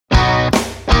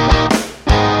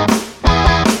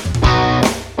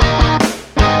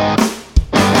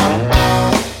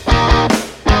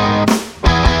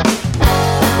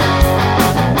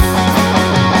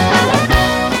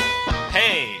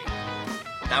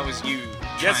that was you.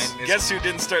 Guess who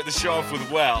didn't start the show off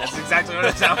with well? That's exactly what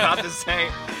I was about to say.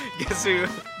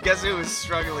 Guess who was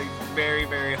struggling very,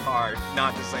 very hard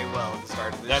not to say well at the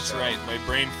start of this That's show. right. My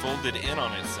brain folded in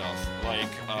on itself like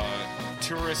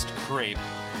tourist crepe.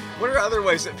 What are other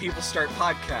ways that people start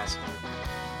podcasts?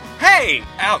 Hey!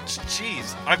 Ouch!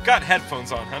 Jeez, I've got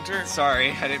headphones on, Hunter.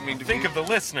 Sorry, I didn't mean to Think of the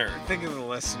listener. Think of the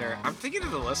listener. I'm thinking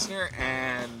of the listener,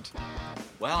 and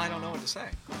well, I don't know what to say.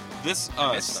 There's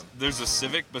a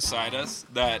Civic beside us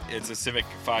that it's a Civic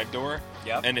 5-door.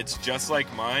 Yep. And it's just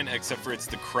like mine, except for it's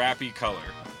the crappy color.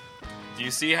 Do you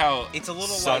see how it's a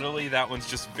little subtly that one's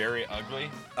just very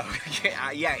ugly? Okay,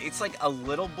 yeah, it's like a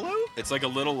little blue. It's like a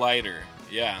little lighter.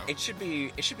 Yeah. It should be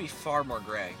far more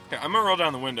gray. Here, I'm gonna roll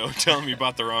down the window and tell him you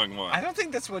bought the wrong one. I don't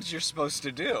think that's what you're supposed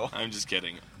to do. I'm just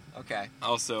kidding. Okay.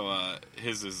 Also,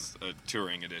 his is a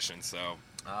touring edition, so.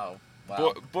 Oh,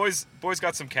 wow. Boy's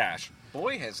got some cash.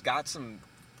 Boy has got some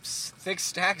thick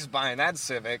stacks buying that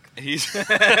Civic. He's. Welcome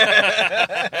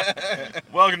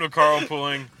to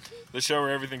Carpooling, the show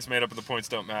where everything's made up and the points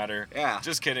don't matter. Yeah.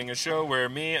 Just kidding. A show where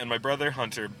me and my brother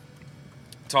Hunter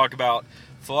talk about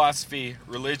philosophy,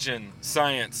 religion,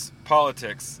 science,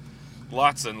 politics,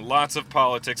 lots and lots of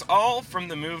politics, all from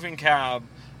the moving cab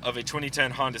of a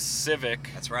 2010 Honda Civic.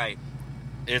 That's right.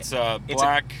 It's a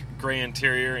black, gray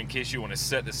interior in case you want to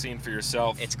set the scene for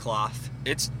yourself. It's cloth.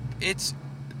 It's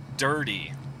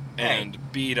dirty and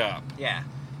beat up. Yeah.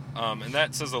 And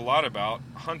that says a lot about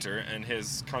Hunter and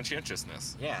his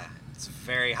conscientiousness. Yeah. It's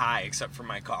very high, except for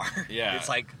my car. Yeah. It's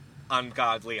like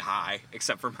ungodly high,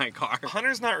 except for my car.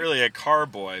 Hunter's not really a car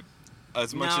boy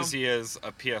as much as he is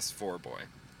a PS4 boy.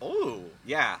 Ooh,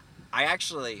 yeah. I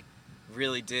actually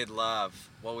really did love,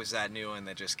 what was that new one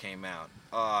that just came out?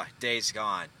 Days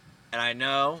Gone. And I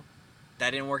know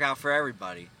that didn't work out for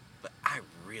everybody, but I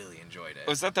really enjoyed it.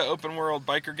 Was that the open world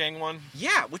biker gang one?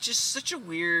 Yeah, which is such a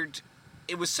weird...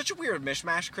 It was such a weird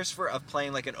mishmash, Christopher, of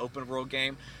playing like an open world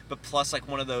game, but plus like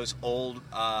one of those old,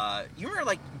 you remember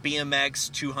like BMX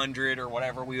 200 or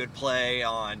whatever we would play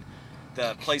on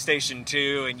the PlayStation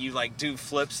 2 and you like do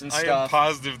flips and stuff? I am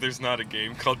positive there's not a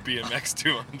game called BMX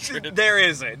 200. There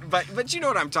isn't, but you know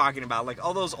what I'm talking about, like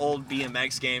all those old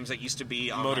BMX games that used to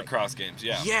be on motocross games,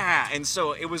 yeah. Yeah, and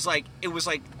so it was like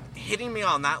hitting me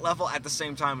on that level at the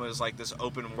same time it was like this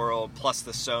open world plus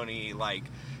the Sony like,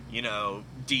 you know,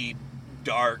 deep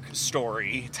dark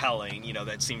storytelling, you know,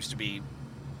 that seems to be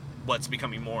what's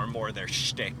becoming more and more their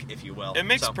shtick, if you will. It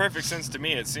makes perfect sense to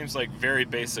me. It seems like very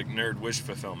basic nerd wish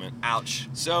fulfillment. Ouch.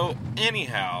 So,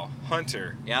 anyhow,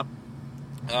 Hunter. Yep.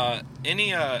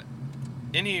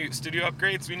 Any studio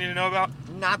upgrades we need to know about?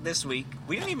 Not this week.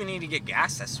 We don't even need to get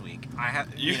gas this week.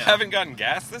 You haven't gotten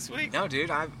gas this week? No, dude.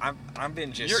 I've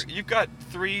been just. You've got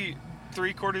three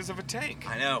quarters of a tank.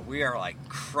 I know. We are like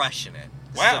crushing it.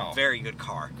 Wow. It's a very good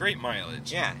car. Great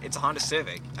mileage. Yeah, it's a Honda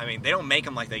Civic. I mean, they don't make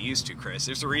them like they used to, Chris.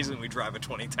 There's a reason we drive a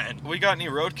 2010. We got any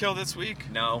roadkill this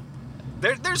week? No.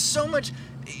 There's so much...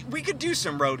 We could do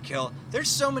some roadkill. There's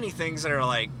so many things that are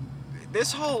like...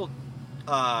 This whole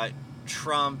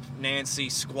Trump-Nancy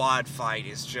squad fight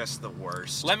is just the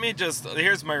worst.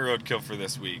 Here's my roadkill for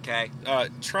this week. Okay.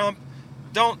 Trump,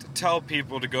 don't tell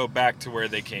people to go back to where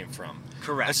they came from.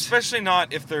 Correct. Especially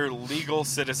not if they're legal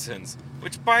citizens.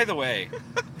 Which, by the way,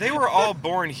 they were all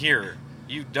born here.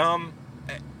 You dumb...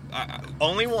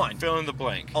 Only one. Fill in the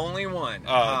blank. Only one.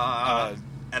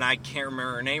 And I can't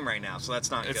remember her name right now, so that's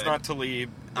not good. It's not Tlaib.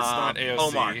 It's not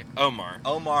AOC. Omar.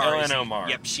 Ellen Omar.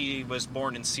 Yep, she was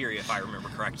born in Syria, if I remember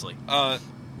correctly.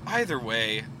 Either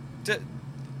way...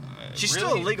 She's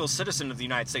still a legal citizen of the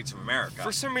United States of America.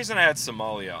 For some reason, I had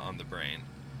Somalia on the brain.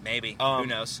 Maybe. Who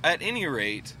knows? At any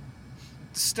rate,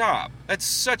 stop. That's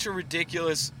such a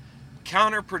ridiculous...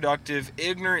 counterproductive,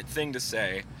 ignorant thing to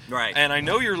say. Right. And I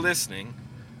know you're listening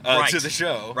to the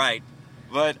show. Right.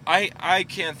 But I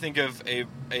can't think of a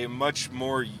much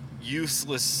more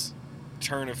useless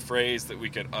turn of phrase that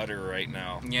we could utter right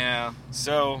now. Yeah.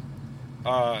 So,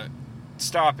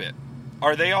 stop it.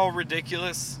 Are they all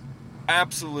ridiculous?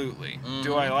 Absolutely. Mm-hmm.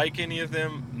 Do I like any of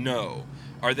them? No.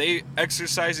 Are they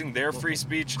exercising their free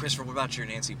speech? Christopher, what about your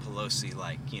Nancy Pelosi,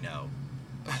 like, you know...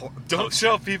 Don't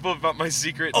tell people about my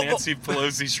secret Nancy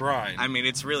Pelosi shrine. I mean,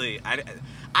 it's really...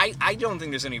 I don't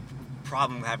think there's any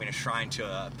problem with having a shrine to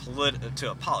a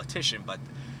politician, but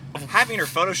having her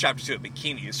photoshopped into a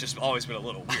bikini has just always been a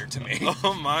little weird to me.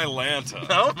 Oh, my Lanta.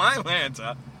 Oh, my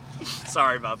Lanta.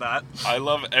 Sorry about that. I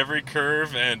love every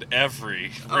curve and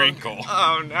every wrinkle.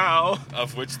 Oh no.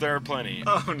 Of which there are plenty.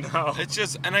 Oh no. It's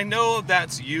just, and I know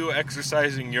that's you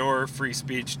exercising your free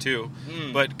speech too,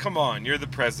 but come on, you're the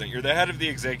president, you're the head of the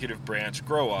executive branch,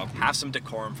 grow up. Have some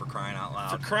decorum, for crying out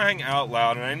loud. For crying out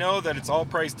loud, and I know that it's all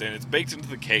priced in, it's baked into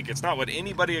the cake, it's not what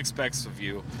anybody expects of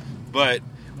you, but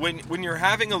when you're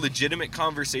having a legitimate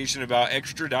conversation about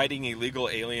extraditing illegal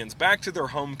aliens back to their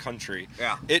home country,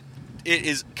 it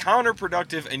is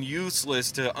counterproductive and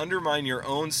useless to undermine your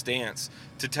own stance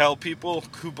to tell people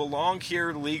who belong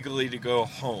here legally to go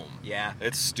home. Yeah.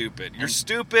 It's stupid. You're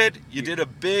stupid. You did a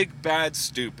big, bad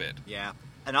stupid. Yeah.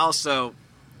 And also,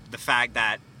 the fact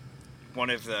that one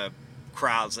of the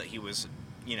crowds that he was,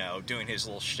 doing his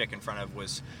little shtick in front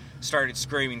of started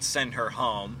screaming, "Send her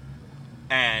home,"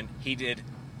 and he did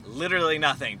literally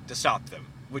nothing to stop them,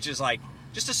 which is like,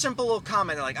 just a simple little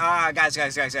comment, like, guys,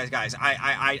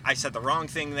 I said the wrong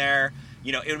thing there.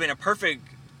 It would have been a perfect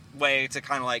way to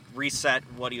kind of like reset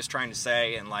what he was trying to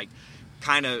say and like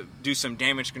kind of do some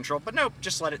damage control, but nope,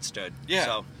 just let it stood. Yeah.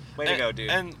 So, way to go, dude.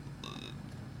 And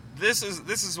this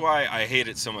is why I hate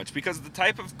it so much, because the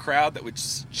type of crowd that would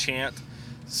chant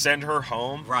 "Send her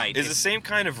home" is the same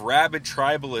kind of rabid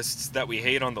tribalists that we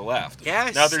hate on the left.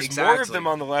 Yes, now there's more of them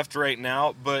on the left right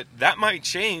now, but that might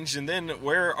change, and then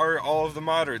where are all of the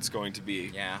moderates going to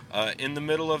be? Yeah. In the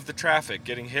middle of the traffic,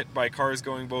 getting hit by cars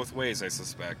going both ways, I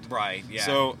suspect. Right, yeah.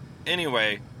 So,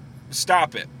 anyway,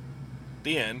 stop it.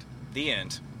 The end. The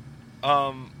end.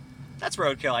 That's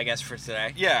roadkill, I guess, for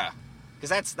today. Yeah.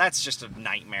 Because that's just a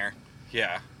nightmare.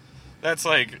 Yeah. That's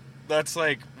like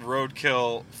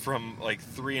roadkill from like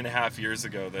 3.5 years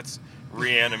ago that's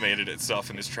reanimated itself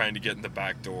and is trying to get in the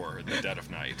back door in the dead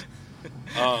of night.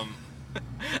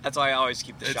 That's why I always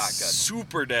keep the shotgun. It's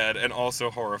super dead and also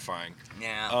horrifying.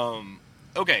 Yeah.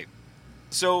 Okay.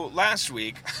 So last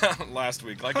week,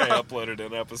 like I uploaded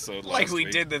an episode last week. Like we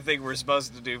did the thing we're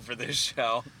supposed to do for this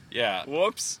show. Yeah.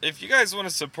 Whoops. If you guys want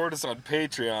to support us on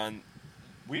Patreon,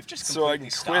 we've just so I can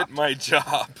quit my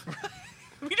job.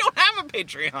 We don't have a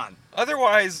Patreon.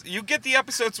 Otherwise, you get the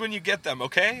episodes when you get them,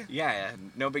 okay? Yeah,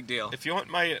 no big deal. If you want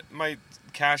my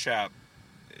Cash App,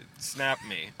 snap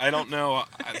me. I don't know.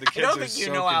 The kids I don't are think you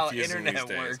so know how confusing internet these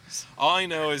days. works. All I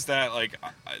know is that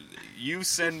you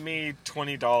send me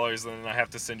 $20 and then I have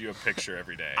to send you a picture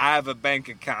every day. I have a bank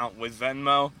account with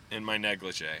Venmo. In my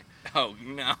negligee. Oh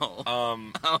no.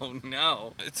 Oh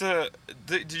no.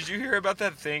 Did you hear about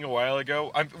that thing a while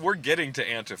ago? We're getting to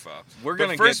Antifa. We're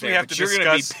gonna get there, but you're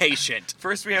gonna be patient.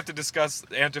 First, we have to discuss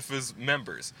Antifa's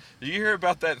members. Did you hear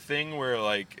about that thing where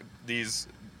these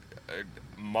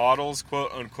models,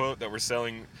 quote unquote, that were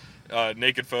selling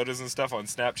naked photos and stuff on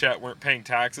Snapchat weren't paying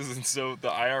taxes, and so the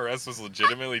IRS was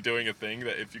legitimately doing a thing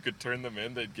that if you could turn them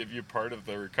in, they'd give you part of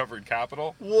the recovered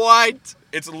capital? What?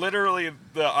 It's literally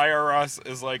the IRS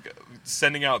is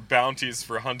sending out bounties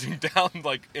for hunting down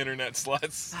internet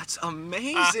sluts. That's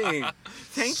amazing.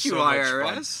 Thank you, so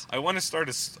IRS. I want to start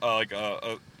a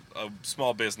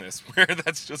small business where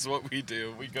that's just what we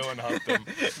do. We go and hunt them.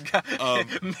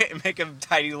 Make a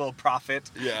tiny little profit.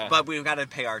 Yeah. But we've got to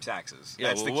pay our taxes. Yeah,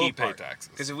 That's the key part. Pay taxes.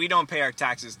 Because if we don't pay our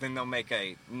taxes, then they'll make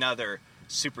another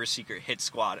super secret hit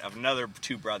squad of another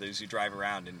two brothers who drive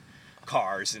around in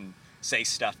cars and say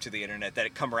stuff to the internet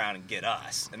that come around and get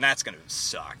us. And that's going to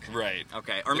suck. Right.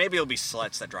 Okay. Or maybe it'll be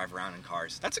sluts that drive around in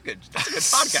cars. That's a good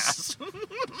podcast.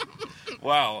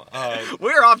 Wow.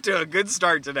 We're off to a good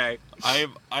start today.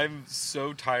 I'm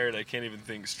so tired I can't even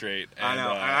think straight. And, I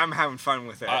know. I'm having fun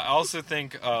with it. I also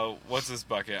think, what's this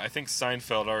bucket? I think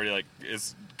Seinfeld already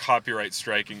is copyright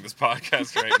striking this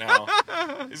podcast right now.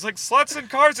 He's like, sluts in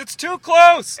cars, it's too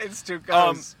close! It's too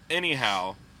close.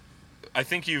 Anyhow, I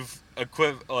think you've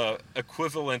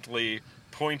equivalently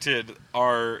pointed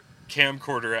our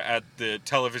camcorder at the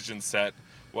television set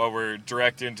while we're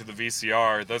direct into the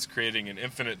VCR, thus creating an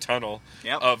infinite tunnel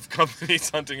of companies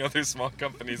hunting other small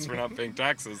companies for not paying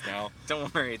taxes now.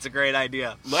 Don't worry, it's a great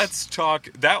idea. Let's talk.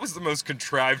 That was the most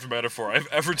contrived metaphor I've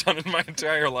ever done in my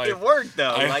entire life. It worked,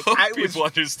 though. I hope people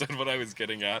understood what I was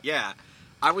getting at. Yeah.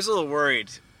 I was a little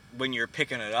worried when you were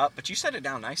picking it up, but you set it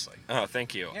down nicely. Oh,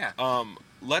 thank you. Yeah.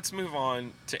 Let's move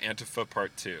on to Antifa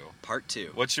Part 2. Part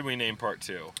 2. What should we name Part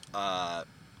 2?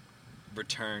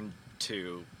 Return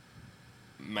to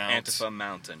Mount. Antifa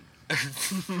Mountain.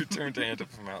 Return to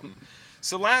Antifa Mountain.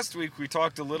 So last week we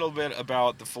talked a little bit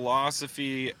about the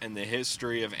philosophy and the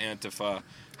history of Antifa,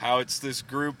 how it's this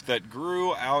group that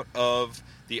grew out of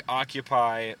the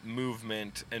Occupy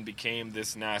movement and became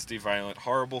this nasty, violent,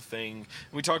 horrible thing.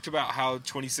 And we talked about how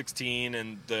 2016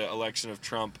 and the election of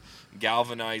Trump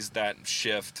galvanized that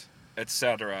shift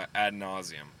etc. ad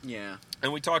nauseum. Yeah.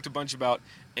 And we talked a bunch about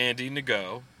Andy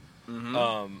Ngo.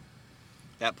 Mm-hmm.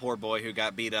 That poor boy who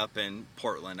got beat up in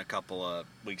Portland a couple of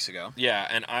weeks ago. Yeah,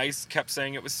 and I kept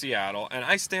saying it was Seattle, and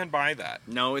I stand by that.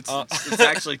 No, it's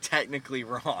actually technically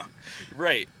wrong.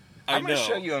 Right. I'm going to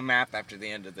show you a map after the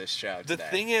end of this show today. The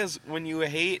thing is, when you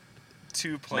hate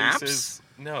two places... Maps?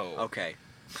 No. Okay.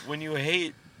 When you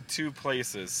hate two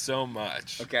places so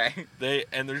much... Okay.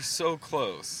 They're so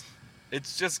close...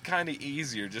 It's just kind of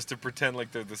easier just to pretend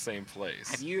like they're the same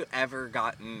place. Have you ever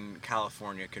gotten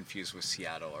California confused with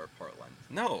Seattle or Portland?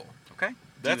 No. Okay.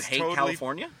 Do you hate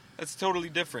California? That's totally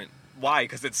different. Why?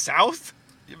 Because it's south?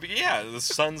 Yeah, the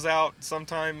sun's out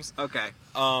sometimes. Okay.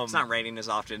 It's not raining as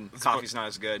often. Coffee's not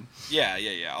as good. Yeah,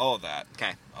 all of that.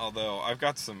 Okay. Although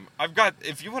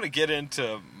if you want to get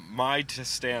into my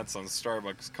stance on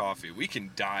Starbucks coffee, we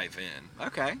can dive in.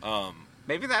 Okay.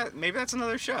 Maybe that's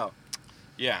another show.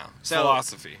 Yeah,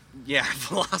 philosophy. Yeah,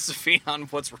 philosophy on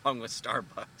what's wrong with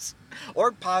Starbucks.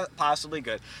 Or possibly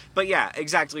good. But yeah,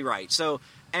 exactly right. So,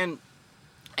 and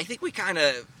I think we kind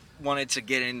of wanted to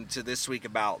get into this week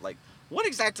about, like, what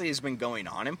exactly has been going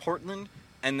on in Portland,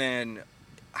 and then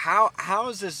how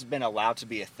has this been allowed to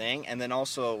be a thing, and then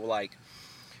also, like,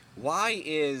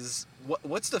 what's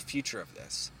the future of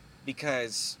this?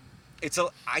 Because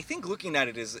I think looking at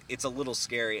it's a little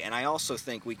scary, and I also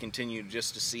think we continue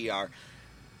just to see our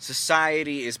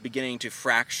society is beginning to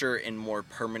fracture in more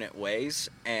permanent ways,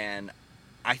 and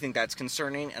I think that's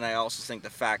concerning. And I also think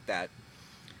the fact that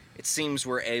it seems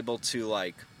we're able to,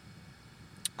 like,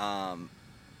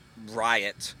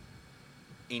 riot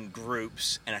in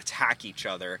groups and attack each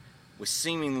other with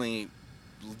seemingly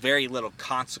very little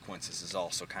consequences is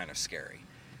also kind of scary.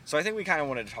 So I think we kind of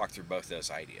wanted to talk through both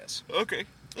those ideas. Okay,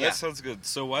 Yeah. that sounds good.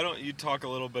 So why don't you talk a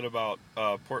little bit about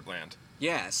Portland?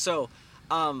 Yeah, so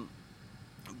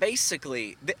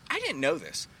basically, I didn't know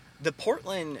this. The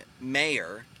Portland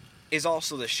mayor is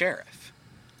also the sheriff.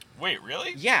 Wait,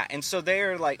 really? Yeah, and so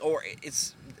they're like, or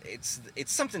it's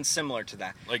something similar to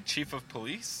that. Like chief of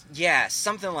police? Yeah,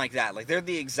 something like that. Like, they're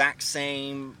the exact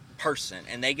same person,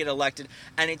 and they get elected,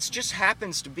 and it just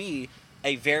happens to be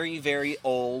a very, very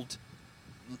old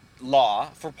law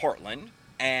for Portland,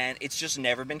 and it's just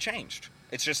never been changed.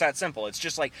 It's just that simple. It's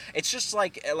just like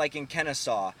in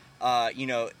Kennesaw.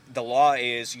 The law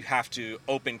is you have to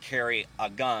open carry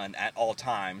a gun at all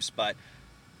times, but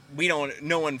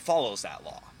no one follows that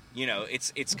law.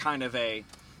 It's kind of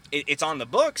it's on the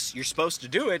books, you're supposed to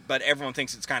do it, but everyone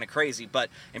thinks it's kind of crazy. But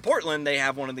in Portland, they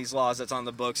have one of these laws that's on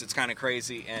the books, it's kind of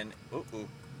crazy, and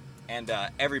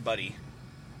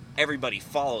everybody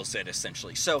follows it,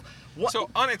 essentially. So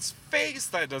on its face,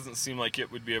 that doesn't seem like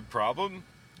it would be a problem.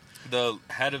 The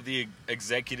head of the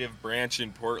executive branch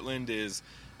in Portland is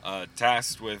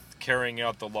tasked with carrying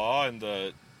out the law, and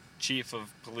the chief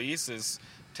of police is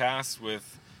tasked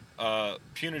with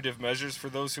punitive measures for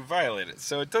those who violate it.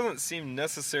 So it doesn't seem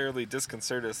necessarily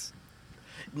disconcerting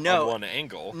on one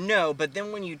angle. No, but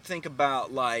then when you think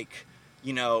about, like,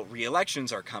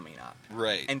 re-elections are coming up.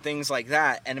 Right. And things like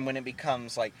that, and when it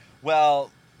becomes like, well,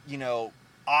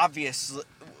 obviously,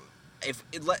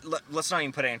 let's not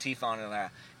even put Antifa on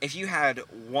that. If you had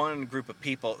one group of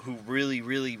people who really,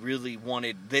 really, really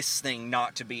wanted this thing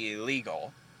not to be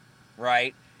illegal,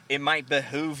 right? It might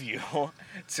behoove you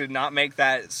to not make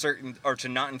that certain, or to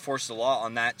not enforce the law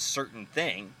on that certain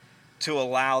thing, to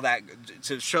allow that,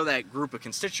 to show that group of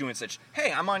constituents that,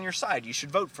 hey, I'm on your side, you should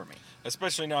vote for me.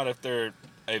 Especially not if they're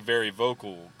a very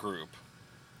vocal group.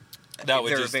 That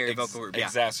would just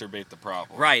exacerbate the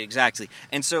problem. Right, exactly.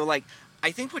 And so, like,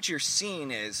 I think what you're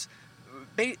seeing is,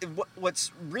 what's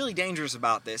really dangerous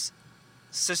about this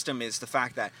system is the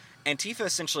fact that Antifa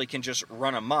essentially can just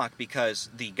run amok because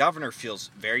the governor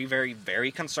feels very, very, very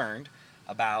concerned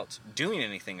about doing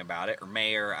anything about it, or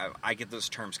mayor. I get those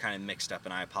terms kind of mixed up,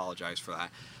 and I apologize for that.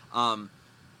 And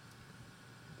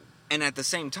at the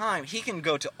same time, he can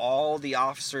go to all the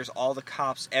officers, all the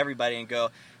cops, everybody, and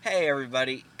go, hey,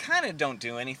 everybody, kind of don't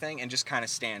do anything, and just kind of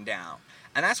stand down.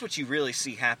 And that's what you really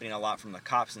see happening a lot from the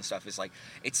cops and stuff, is like,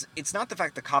 it's not the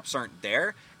fact the cops aren't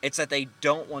there, it's that they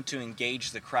don't want to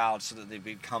engage the crowd so that they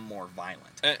become more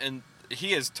violent. And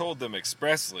he has told them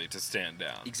expressly to stand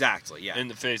down. Exactly, yeah. In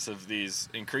the face of these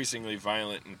increasingly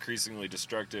violent, increasingly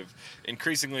destructive,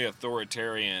 increasingly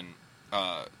authoritarian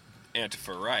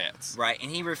Antifa riots. Right, and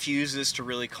he refuses to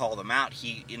really call them out.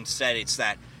 Instead, it's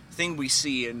that thing we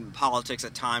see in politics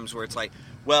at times where it's like,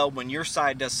 well, when your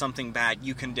side does something bad,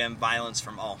 you condemn violence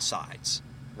from all sides,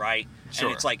 right? Sure.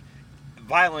 And it's like,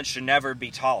 violence should never be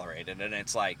tolerated. And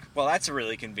it's like, well, that's a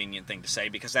really convenient thing to say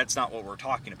because that's not what we're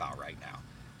talking about right now.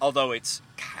 Although it's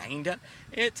kinda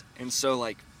it. And so,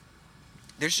 like,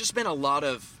 there's just been a lot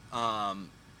of,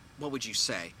 what would you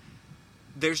say?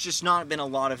 There's just not been a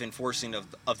lot of enforcing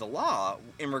of the law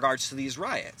in regards to these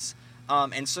riots.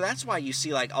 And so that's why you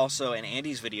see, like, also in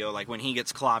Andy's video, like, when he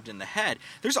gets clobbed in the head,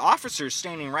 there's officers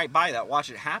standing right by that watch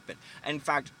it happen. In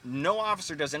fact, no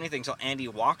officer does anything until Andy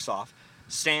walks off,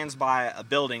 stands by a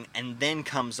building, and then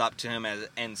comes up to him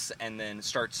and then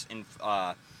starts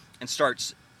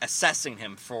assessing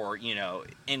him for, you know,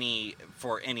 any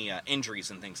injuries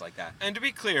and things like that. And to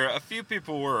be clear, a few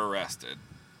people were arrested.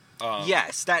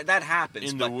 Yes, that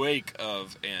happens. In the wake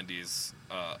of Andy's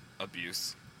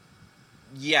abuse.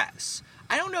 Yes.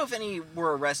 I don't know if any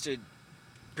were arrested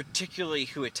particularly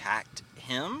who attacked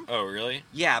him. Oh, really?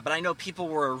 Yeah, but I know people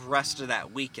were arrested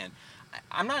that weekend.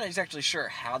 I'm not exactly sure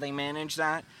how they managed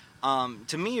that.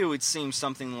 To me, it would seem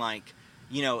something like,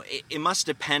 you know, it must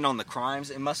depend on the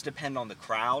crimes. It must depend on the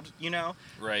crowd, you know?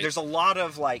 Right. There's a lot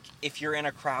of, like, if you're in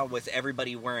a crowd with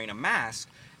everybody wearing a mask,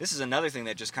 this is another thing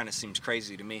that just kind of seems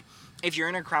crazy to me. If you're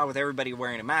in a crowd with everybody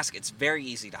wearing a mask, it's very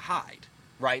easy to hide,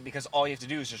 right? Because all you have to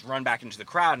do is just run back into the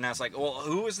crowd, and that's like, well,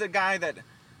 who was the guy that...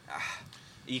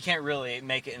 you can't really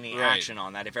make any action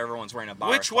on that if everyone's wearing a bar.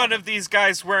 Which one of these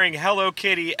guys wearing Hello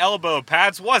Kitty elbow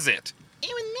pads was it? It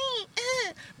was me.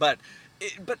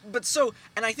 But so,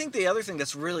 and I think the other thing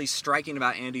that's really striking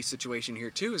about Andy's situation here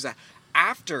too is that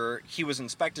after he was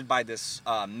inspected by this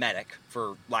medic,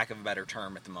 for lack of a better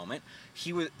term at the moment,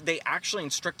 they actually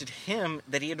instructed him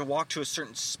that he had to walk to a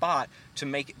certain spot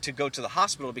to go to the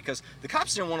hospital because the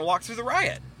cops didn't want to walk through the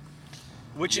riot.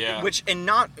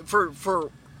 Not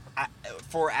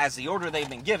for as the order they've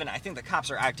been given, I think the cops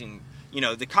are acting, you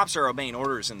know, the cops are obeying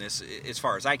orders in this, as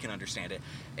far as I can understand it,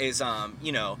 is,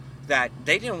 you know, that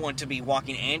they didn't want to be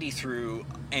walking Andy through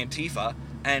Antifa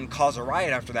and cause a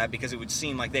riot after that because it would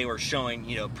seem like they were showing,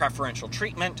 you know, preferential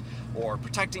treatment or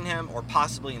protecting him or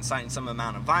possibly inciting some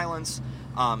amount of violence.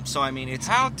 So, I mean, it's...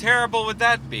 How terrible would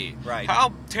that be? Right.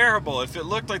 How terrible if it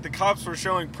looked like the cops were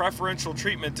showing preferential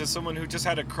treatment to someone who just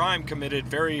had a crime committed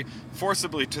very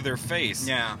forcibly to their face.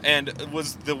 Yeah. And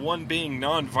was the one being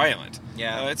non-violent.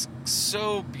 Yeah. It's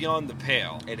so beyond the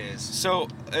pale. It is. So,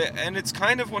 and it's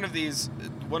kind of one of these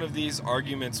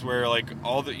arguments where, like,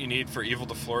 all that you need for evil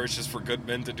to flourish is for good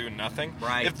men to do nothing.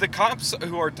 Right. If the cops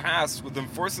who are tasked with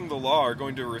enforcing the law are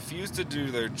going to refuse to do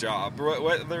their job,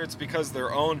 whether it's because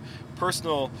their own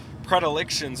personal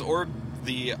predilections or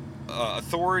the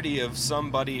authority of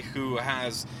somebody who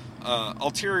has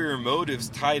ulterior motives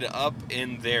tied up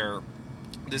in their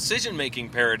decision-making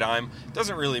paradigm,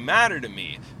 doesn't really matter to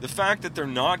me. The fact that they're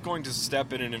not going to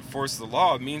step in and enforce the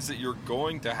law means that you're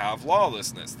going to have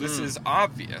lawlessness. This is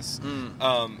obvious.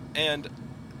 And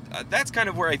that's kind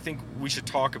of where I think we should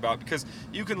talk about, because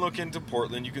you can look into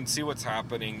Portland, you can see what's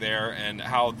happening there, and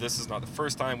how this is not the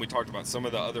first time. We talked about some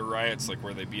of the other riots, like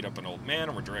where they beat up an old man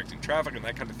and were directing traffic and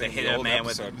that kind of thing. They hit a man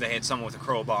they hit someone with a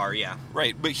crowbar, yeah.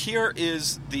 Right, but here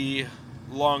is the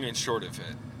long and short of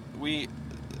it. We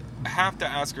have to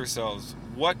ask ourselves,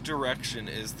 what direction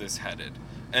is this headed?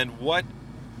 And what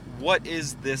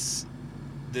is this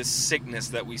sickness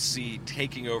that we see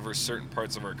taking over certain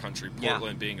parts of our country,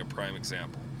 Portland being a prime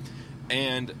example.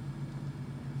 And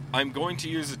I'm going to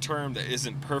use a term that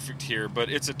isn't perfect here, but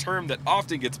it's a term that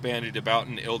often gets bandied about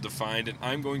and ill-defined, and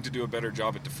I'm going to do a better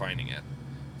job at defining it.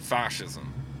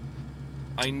 Fascism.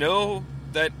 I know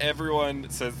that everyone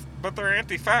says, but they're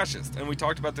anti-fascist, and we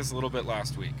talked about this a little bit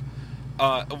last week.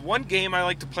 One game I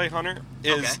like to play, Hunter,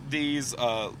 is these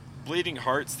bleeding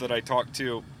hearts that I talk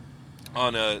to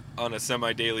on a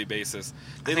semi-daily basis.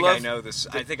 I think I know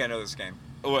this game.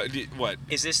 What?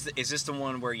 Is this the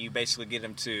one where you basically get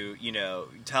them to, you know,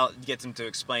 get them to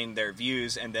explain their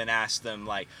views and then ask them,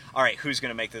 like, all right, who's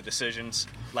going to make the decisions?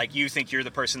 Like, you think you're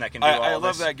the person that can do all this? I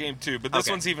love that game too, but this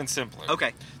one's even simpler.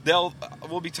 Okay.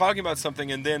 We'll be talking about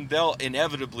something and then they'll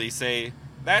inevitably say,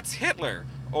 that's Hitler,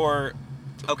 or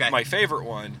my favorite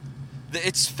one,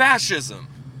 it's fascism.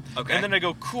 Okay. And then I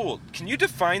go, cool, can you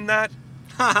define that?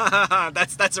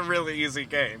 That's a really easy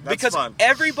game. That's because fun.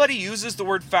 Everybody uses the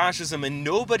word fascism and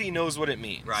nobody knows what it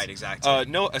means. Right, exactly.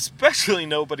 Especially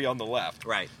nobody on the left.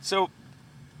 Right. So,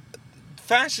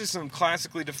 fascism,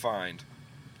 classically defined,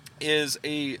 is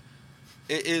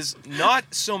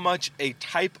not so much a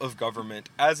type of government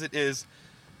as it is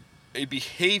a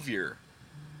behavior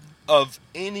of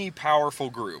any powerful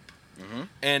group. Mm-hmm.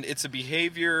 And it's a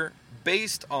behavior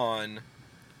based on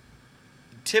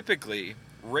typically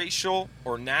racial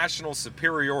or national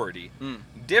superiority,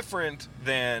 different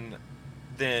than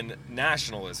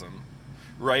nationalism,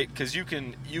 right? Because you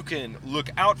can look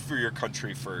out for your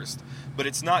country first, but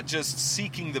it's not just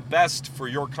seeking the best for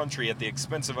your country at the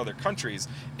expense of other countries.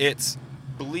 It's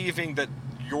believing that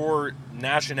your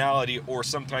nationality or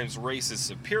sometimes race is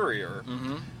superior,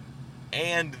 Mm-hmm.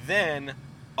 and then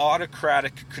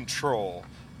autocratic control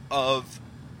of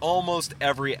almost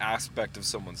every aspect of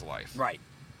someone's life. Right.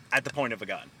 At the point of a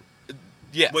gun.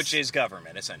 Yes. Which is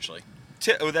government, essentially.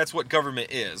 That's what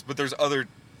government is, but there's other...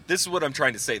 This is what I'm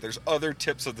trying to say. There's other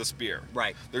tips of the spear.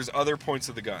 Right. There's other points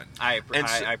of the gun. I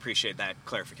appreciate that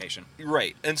clarification.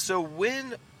 Right. And so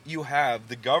when you have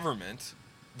the government,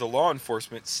 the law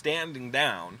enforcement, standing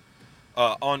down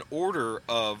on order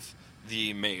of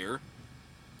the mayor,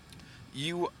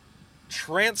 you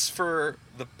transfer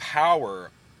the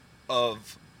power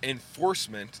of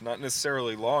enforcement, not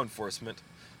necessarily law enforcement,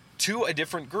 to a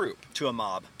different group. To a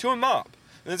mob. To a mob.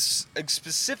 And it's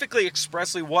specifically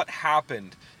expressly what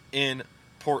happened in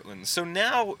Portland. So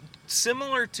now,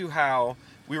 similar to how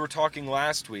we were talking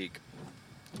last week,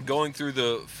 going through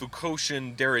the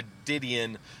Foucaultian,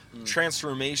 Derridian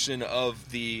transformation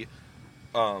of the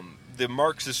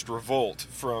Marxist revolt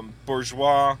from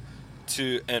bourgeois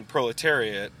and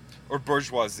proletariat, or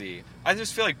bourgeoisie. I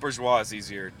just feel like bourgeois is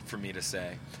easier for me to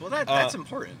say. Well, that's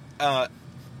important.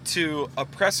 To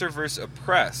oppressor versus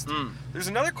oppressed. There's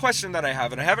another question that I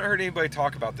have, and I haven't heard anybody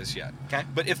talk about this yet. Okay.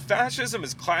 But if fascism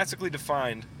is classically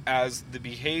defined as the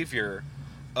behavior,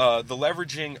 the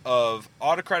leveraging of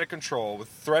autocratic control with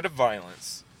threat of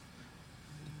violence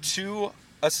to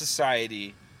a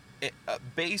society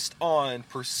based on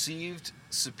perceived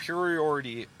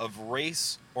superiority of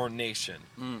race or nation,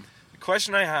 the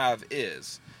question I have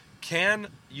is, can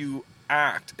you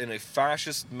act in a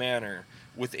fascist manner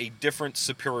with a different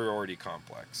superiority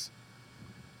complex?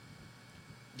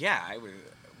 Yeah, I would...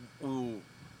 Ooh.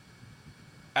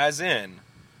 As in...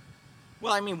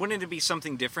 Well, I mean, wouldn't it be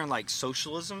something different, like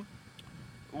socialism?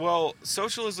 Well,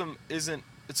 socialism isn't...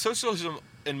 Socialism,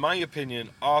 in my opinion,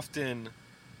 often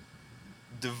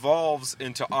devolves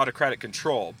into autocratic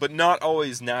control, but not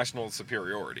always national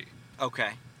superiority.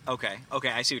 Okay,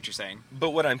 I see what you're saying.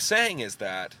 But what I'm saying is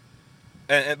that...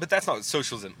 but that's not what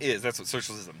socialism is. That's what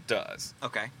socialism does.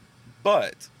 Okay.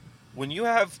 But when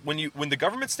the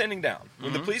government's standing down,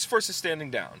 when the police force is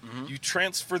standing down, you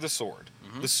transfer the sword.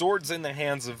 The sword's in the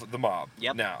hands of the mob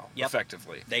now,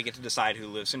 effectively. They get to decide who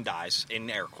lives and dies, in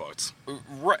air quotes.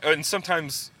 Right, and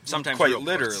sometimes quite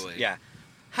literally. Quotes. Yeah.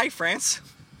 Hi, France.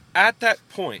 At that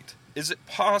point, is it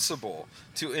possible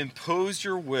to impose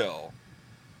your will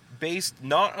based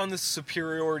not on the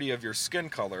superiority of your skin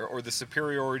color or the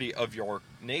superiority of your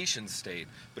nation state,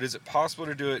 but is it possible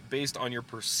to do it based on your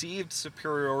perceived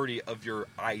superiority of your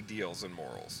ideals and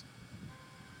morals?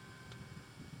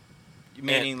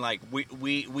 Meaning, like,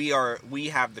 we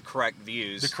have the correct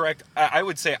views. The correct, I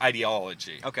would say,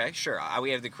 ideology. Okay, sure.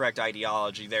 We have the correct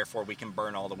ideology, therefore we can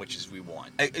burn all the witches we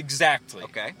want. Exactly.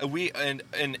 Okay. In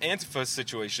an antifa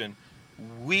situation,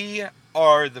 we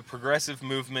are the progressive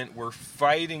movement. We're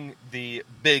fighting the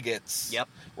bigots. Yep.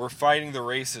 We're fighting the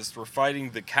racists. We're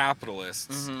fighting the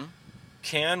capitalists. Mm-hmm.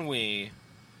 Can we,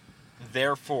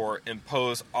 therefore,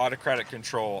 impose autocratic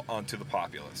control onto the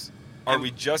populace? Are we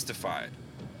justified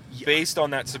based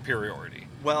on that superiority?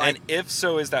 Well, and if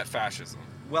so, is that fascism?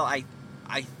 Well, I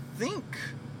think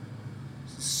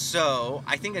so.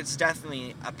 I think it's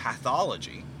definitely a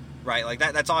pathology, right? Like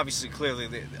that's obviously clearly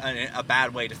a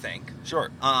bad way to think.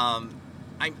 Sure.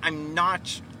 I'm not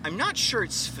sure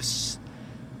it's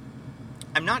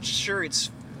I'm not sure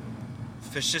it's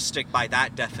fascistic by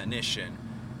that definition,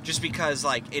 just because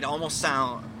like it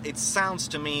sounds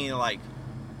to me like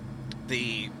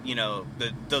the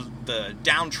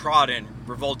downtrodden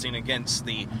revolting against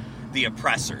the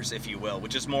oppressors, if you will,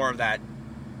 which is more of that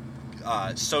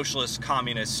socialist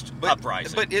communist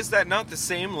uprising. But is that not the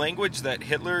same language that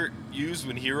Hitler used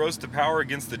when he rose to power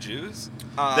against the Jews?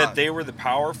 That they were the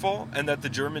powerful and that the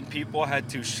German people had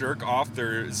to shirk off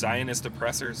their Zionist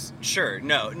oppressors? Sure.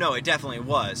 No, it definitely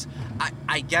was.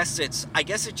 I guess it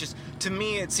just, to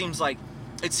me, it seems like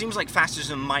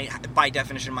fascism might, by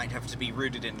definition, might have to be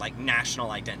rooted in like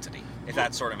national identity, if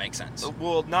that sort of makes sense.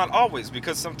 Well, not always,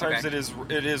 because sometimes it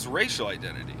is racial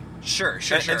identity. Sure.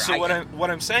 And so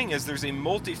what I'm saying is there's a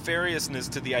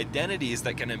multifariousness to the identities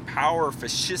that can empower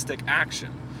fascistic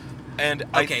action. And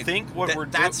I think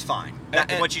that's fine.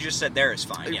 What you just said there is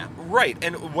fine, yeah. Right.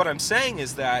 And what I'm saying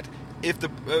is that if the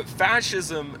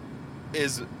fascism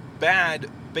is bad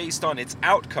based on its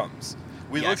outcomes,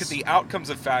 we look at the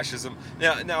outcomes of fascism.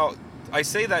 Now, I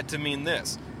say that to mean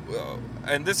this,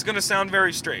 and this is going to sound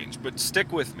very strange, but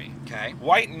stick with me. Okay.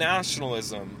 White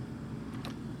nationalism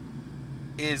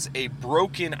is a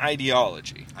broken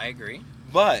ideology. I agree.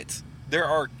 But there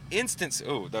are instances...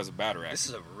 Oh, that was a batarang. This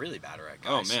is a really batarang,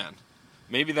 guys. Oh, man.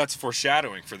 Maybe that's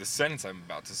foreshadowing for the sentence I'm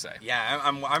about to say. Yeah,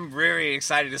 I'm very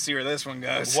excited to see where this one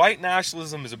goes. White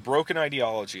nationalism is a broken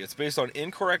ideology. It's based on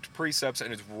incorrect precepts,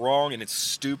 and it's wrong, and it's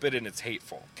stupid, and it's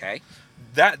hateful. Okay.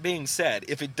 That being said,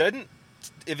 if it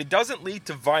doesn't lead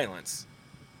to violence,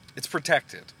 it's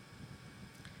protected.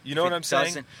 You know what I'm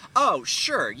saying? Oh,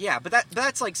 sure, yeah, but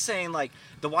that's like saying like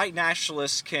the white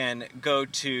nationalists can go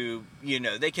to,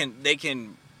 they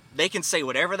can say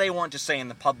whatever they want to say in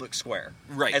the public square,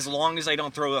 right? As long as they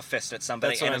don't throw a fist at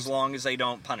somebody, and as long as they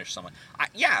don't punish someone.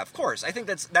 Yeah, of course. I think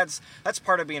that's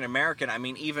part of being American. I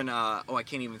mean, even I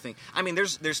can't even think. I mean,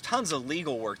 there's tons of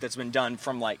legal work that's been done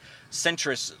from like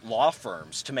centrist law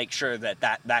firms to make sure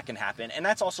that can happen, and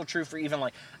that's also true for even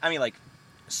like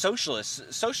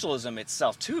socialism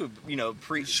itself too.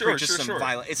 Preaches some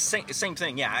violence. It's same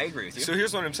thing. Yeah, I agree with you. So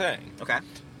here's what I'm saying. Okay.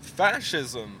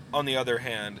 Fascism, on the other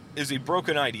hand, is a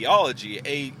broken ideology,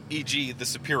 e.g. the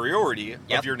superiority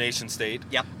of your nation state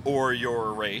or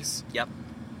your race. Yep.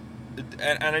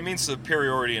 And I mean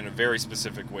superiority in a very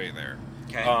specific way there.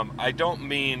 Okay. I don't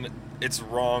mean it's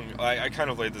wrong. I kind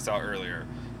of laid this out earlier.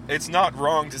 It's not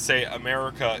wrong to say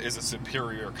America is a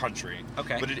superior country.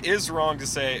 Okay. But it is wrong to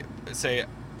say,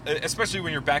 especially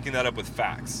when you're backing that up with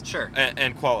facts. Sure.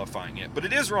 And qualifying it. But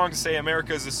it is wrong to say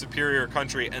America is a superior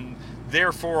country and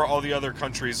therefore all the other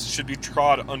countries should be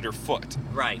trod underfoot.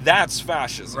 Right. That's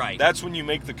fascism. Right. That's when you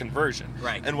make the conversion.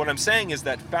 Right. And what I'm saying is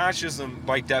that fascism,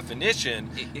 by definition...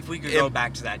 If we could go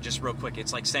back to that just real quick,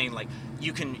 it's like saying like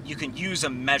you can use a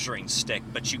measuring stick,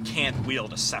 but you can't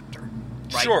wield a scepter.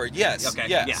 Right? Sure, yes. Okay,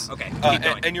 yes. yeah, okay. Keep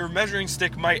going. And your measuring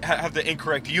stick might have the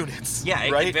incorrect units. Yeah,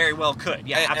 it very well could.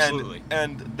 Yeah, absolutely.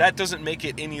 And that doesn't make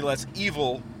it any less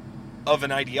evil of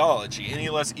an ideology, any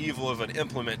less evil of an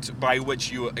implement by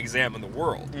which you examine the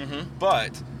world. Mm-hmm.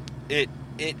 But it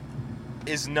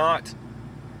is not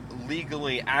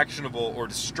legally actionable or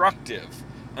destructive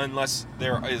unless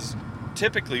there is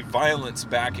typically violence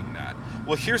backing that.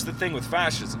 Well, here's the thing with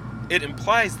fascism. It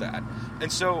implies that.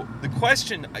 And so the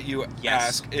question you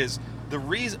ask is the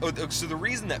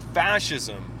reason that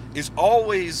fascism is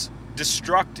always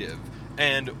destructive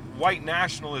and white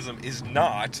nationalism is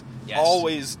not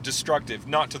always destructive,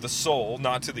 not to the soul,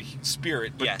 not to the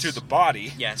spirit, but to the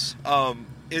body. Yes.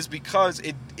 Is because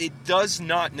it does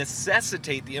not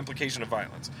necessitate the implication of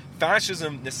violence.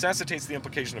 Fascism necessitates the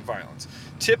implication of violence.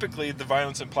 Typically, the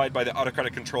violence implied by the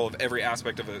autocratic control of every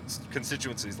aspect of a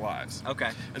constituency's lives.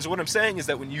 Okay. And so what I'm saying is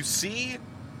that when you see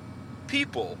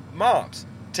people, mobs,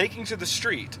 taking to the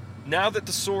street, now that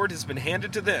the sword has been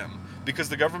handed to them because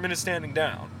the government is standing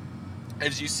down,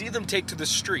 as you see them take to the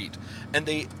street and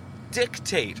they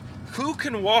dictate who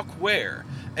can walk where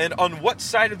and on what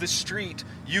side of the street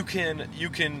you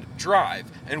can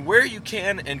drive and where you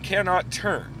can and cannot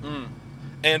turn.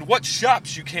 And what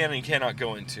shops you can and cannot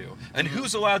go into, and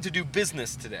who's allowed to do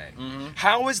business today.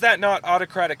 How is that not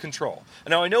autocratic control?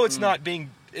 Now I know it's not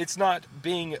being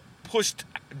pushed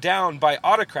down by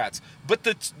autocrats, but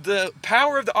the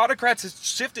power of the autocrats has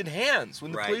shifted hands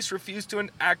when the police refuse to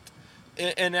enact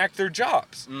their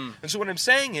jobs. And so what I'm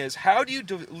saying is, how do you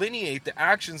delineate the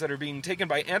actions that are being taken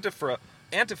by Antifa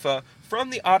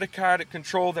from the autocratic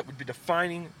control that would be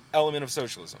defining element of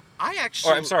socialism?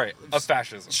 Of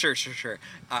fascism. Sure.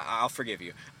 I'll forgive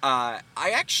you. I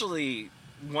actually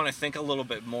want to think a little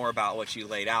bit more about what you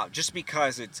laid out, just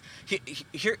because it's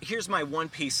here's my one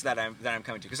piece that I'm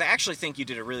coming to, because I actually think you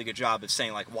did a really good job of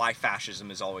saying like why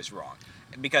fascism is always wrong.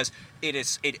 Because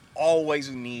it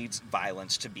always needs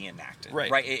violence to be enacted.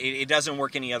 Right? It doesn't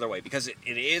work any other way, because it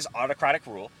is autocratic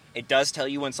rule. It does tell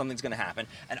you when something's going to happen,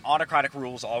 and autocratic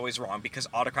rule is always wrong because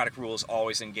autocratic rule is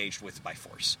always engaged with by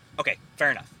force. Okay, fair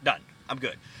enough. Done. I'm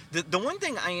good. The one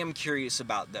thing I am curious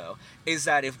about, though, is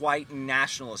that if white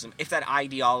nationalism, if that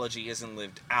ideology isn't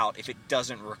lived out, if it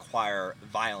doesn't require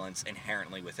violence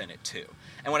inherently within it too.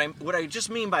 And what I just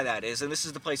mean by that is, and this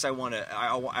is the place I want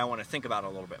to think about a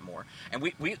little bit more. And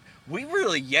we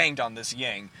really yanked on this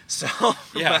yang. So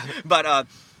yeah, but.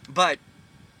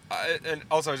 And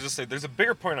also, I was just saying, there's a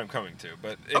bigger point I'm coming to,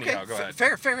 but anyhow, go ahead.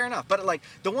 Fair enough. But like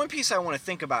the one piece I want to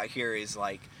think about here is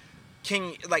like,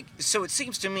 so it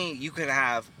seems to me you could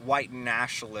have white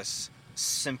nationalist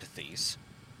sympathies,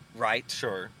 right?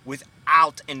 Sure.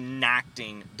 Without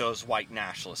enacting those white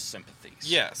nationalist sympathies.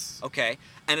 Yes. Okay.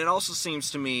 And it also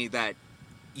seems to me that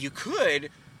you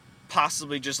could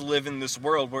possibly just live in this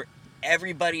world where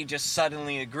everybody just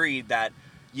suddenly agreed that,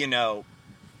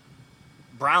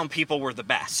 brown people were the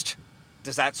best.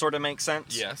 Does that sort of make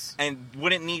sense? Yes. And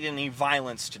wouldn't need any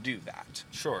violence to do that.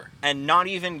 Sure. And not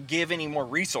even give any more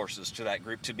resources to that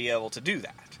group to be able to do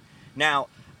that. Now,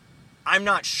 I'm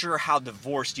not sure how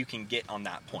divorced you can get on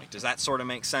that point. Does that sort of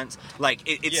make sense? Like,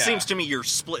 it seems to me you're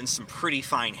splitting some pretty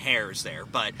fine hairs there,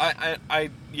 but...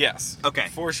 Yes. Okay.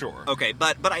 For sure. Okay,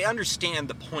 but I understand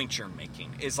the point you're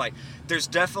making. Is like, there's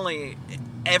definitely...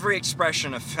 Every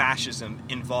expression of fascism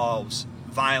involves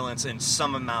violence and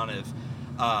some amount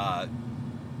of...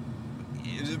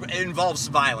 it involves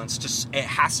violence. It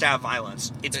has to have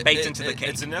violence. It's baked into the cake.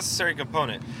 It's a necessary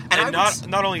component. And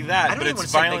not only that, but it's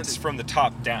violence from the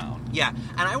top down. Yeah,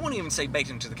 and I won't even say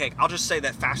baked into the cake. I'll just say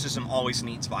that fascism always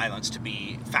needs violence to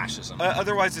be fascism.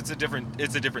 Otherwise, it's a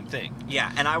different thing. Yeah,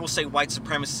 and I will say white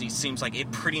supremacy seems like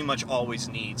it pretty much always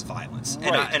needs violence.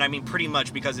 Right. And I mean pretty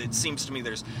much because it seems to me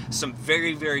there's some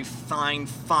very, very fine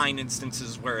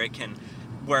instances where it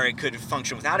could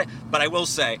function without it. But I will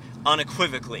say,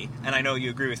 unequivocally, and I know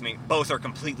you agree with me, both are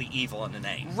completely evil in the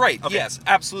name. Right, okay. Yes,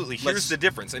 absolutely. Here's the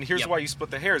difference, and here's why you split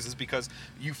the hairs, is because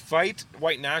you fight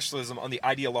white nationalism on the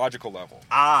ideological level.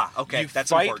 Okay,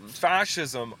 that's important. You fight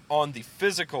fascism on the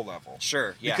physical level.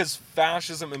 Sure, yeah. Because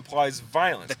fascism implies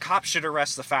violence. The cops should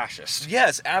arrest the fascist.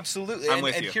 Yes, absolutely. I'm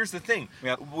with you. And here's the thing.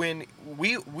 Yep. When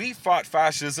we fought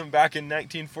fascism back in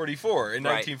 1944, in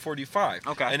 1945.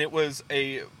 Okay. And it was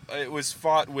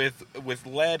fought with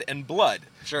lead and blood.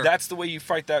 Sure. That's the way you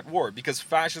fight that war, because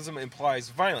fascism implies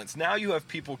violence. Now you have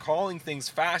people calling things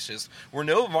fascist where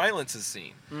no violence is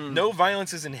seen. No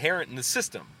violence is inherent in the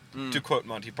system, to quote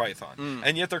Monty Python.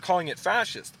 And yet they're calling it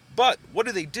fascist. But what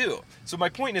do? So my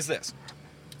point is this.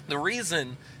 The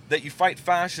reason that you fight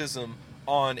fascism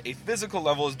on a physical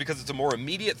level is because it's a more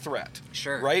immediate threat.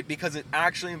 Sure. Right? Because it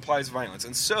actually implies violence.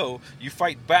 And so you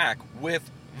fight back with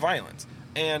violence.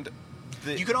 And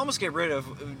you could almost get rid of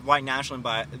white nationalism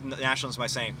by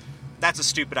saying, that's a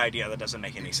stupid idea that doesn't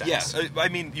make any sense. Yes, I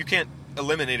mean, you can't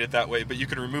eliminate it that way, but you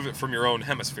can remove it from your own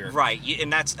hemisphere. Right,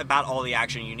 and that's about all the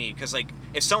action you need. Because, like,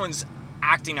 if someone's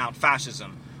acting out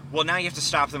fascism, well, now you have to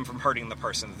stop them from hurting the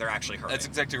person that they're actually hurting. That's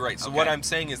exactly right. So what I'm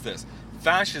saying is this.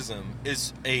 Fascism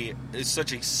is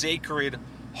such a sacred,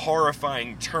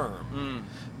 horrifying term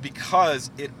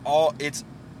because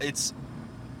its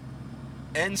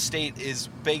end state is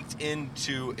baked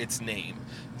into its name.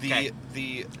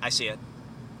 I see it.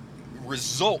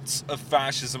 Results of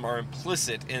fascism are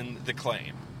implicit in the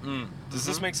claim. Does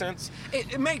this make sense?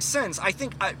 It makes sense. I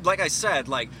think, like I said,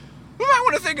 like, we might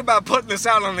want to think about putting this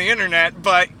out on the internet,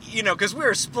 but, because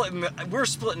we're splitting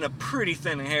a pretty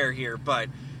thin hair here, but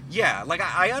yeah, like,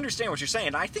 I understand what you're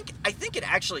saying. I think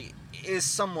it actually is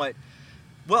somewhat,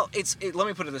 well, let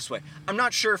me put it this way. I'm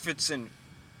not sure if it's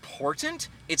important.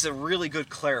 It's a really good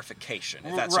clarification,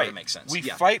 if that sort of makes sense. We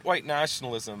fight white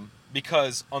nationalism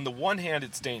because, on the one hand,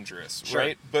 it's dangerous,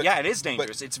 right? But it is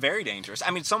dangerous. It's very dangerous.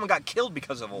 I mean, someone got killed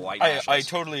because of a white nationalist. I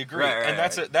totally agree. Right,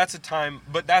 that's a time,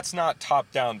 but that's not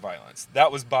top-down violence.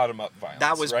 That was bottom-up violence.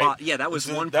 That was that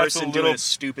was one person doing a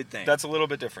stupid thing. That's a little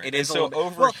bit different. It is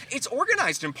well, it's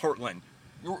organized in Portland.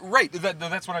 Right,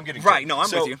 that's what I'm getting. Right, no, I'm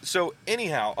with you. So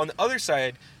anyhow, on the other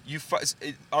side, you fight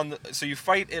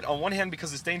it on one hand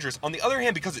because it's dangerous, on the other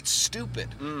hand because it's stupid,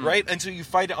 right? And so you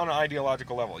fight it on an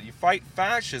ideological level. You fight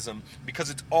fascism because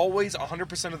it's always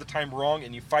 100% of the time wrong,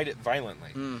 and you fight it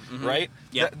violently, right?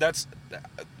 Yeah, that's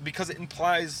because it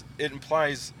implies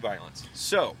violence.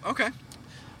 So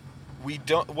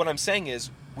what I'm saying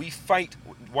is we fight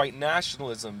white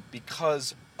nationalism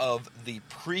because of the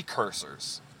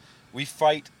precursors. We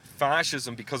fight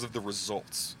fascism because of the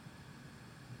results.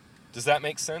 Does that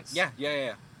make sense?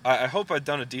 Yeah. I hope I've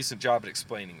done a decent job at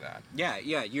explaining that.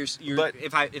 Yeah. But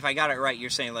if I got it right, you're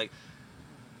saying like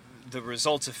the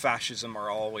results of fascism are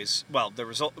always the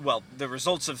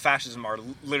results of fascism are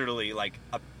literally like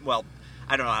I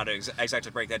don't know how to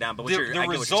exactly break that down, but the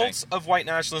results of white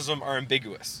nationalism are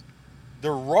ambiguous.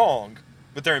 They're wrong,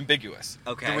 but they're ambiguous.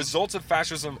 Okay. The results of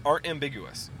fascism aren't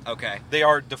ambiguous. Okay. They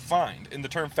are defined in the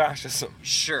term fascism.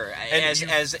 Sure. And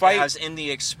as in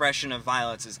the expression of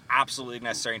violence is absolutely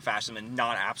necessary in fascism and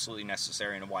not absolutely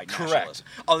necessary in a white nationalism.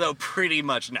 Although pretty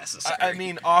much necessary. I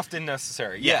mean, often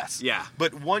necessary. Yes. Yeah.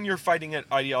 But one you're fighting it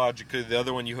ideologically, the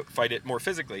other one you fight it more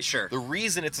physically. Sure. The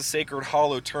reason it's a sacred,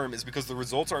 hollow term is because the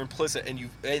results are implicit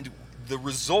and the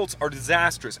results are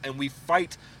disastrous, and we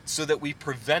fight so that we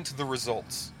prevent the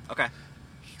results. Okay.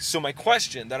 So my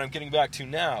question that I'm getting back to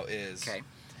now is,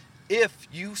 if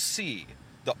you see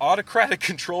the autocratic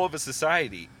control of a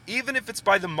society, even if it's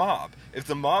by the mob, if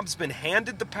the mob's been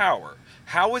handed the power,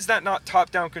 how is that not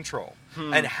top-down control?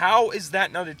 And how is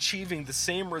that not achieving the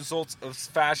same results of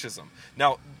fascism?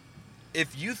 Now,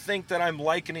 if you think that I'm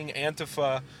likening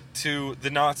Antifa to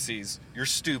the Nazis, you're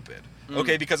stupid.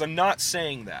 Okay, because I'm not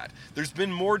saying that. There's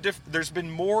been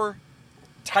more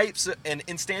types and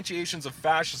instantiations of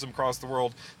fascism across the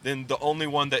world than the only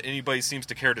one that anybody seems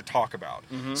to care to talk about.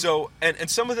 Mm-hmm. So, and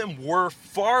some of them were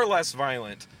far less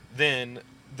violent than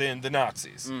the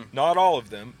Nazis. Not all of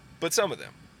them, but some of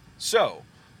them. So,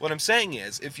 what I'm saying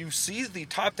is, if you see the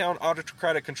top-down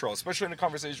autocratic control, especially in a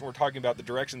conversation we're talking about the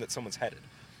direction that someone's headed,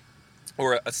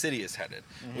 or a city is headed,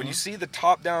 when you see the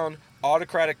top-down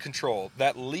autocratic control,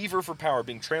 that lever for power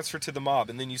being transferred to the mob,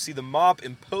 and then you see the mob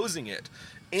imposing it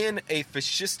in a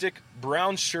fascistic,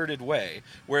 brown-shirted way,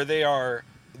 where they are,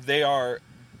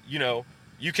 you know,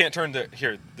 you can't turn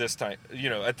this time, you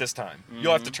know, at this time.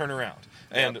 You'll have to turn around.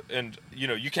 And you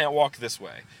know, you can't walk this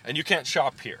way, and you can't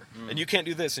shop here, and you can't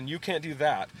do this, and you can't do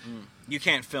that. You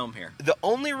can't film here. The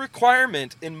only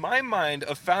requirement in my mind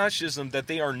of fascism that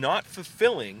they are not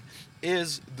fulfilling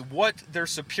is what their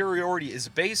superiority is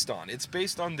based on. It's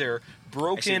based on their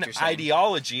broken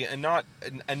ideology and not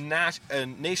a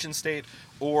nation state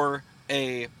or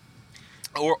a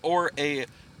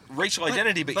racial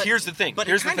identity. But here's the thing.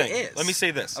 Here's the thing. Let me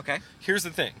say this. Okay. Here's the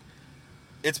thing.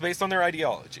 It's based on their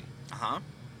ideology. Uh-huh.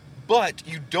 But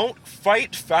you don't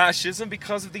fight fascism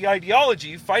because of the ideology.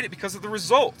 You fight it because of the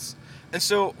results. And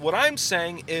so what I'm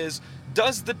saying is,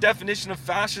 does the definition of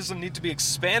fascism need to be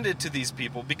expanded to these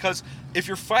people? Because if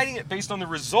you're fighting it based on the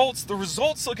results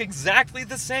look exactly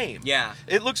the same. Yeah.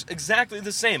 It looks exactly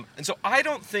the same. And so I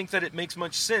don't think that it makes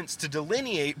much sense to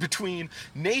delineate between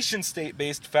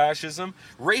nation-state-based fascism,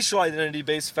 racial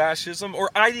identity-based fascism, or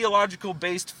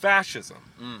ideological-based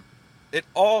fascism. It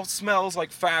all smells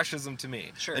like fascism to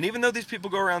me. Sure. And even though these people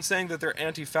go around saying that they're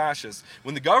anti-fascist,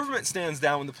 when the government stands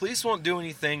down, when the police won't do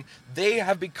anything, they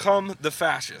have become the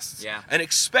fascists. Yeah. And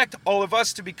expect all of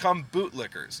us to become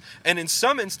bootlickers. And in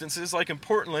some instances, like in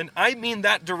Portland, I mean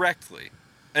that directly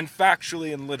and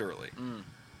factually and literally.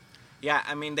 Yeah,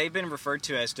 I mean, they've been referred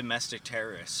to as domestic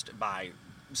terrorists by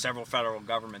several federal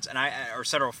governments, and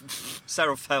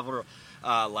several federal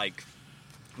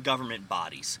government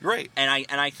bodies. Right. And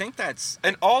I think that's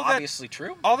obviously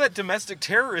true. All that domestic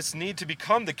terrorists need to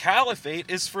become the caliphate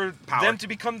is for them to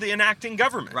become the enacting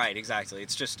government. Right, exactly.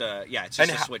 It's just a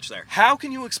switch there. How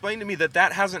can you explain to me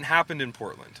that hasn't happened in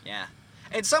Portland? Yeah.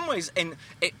 In some ways,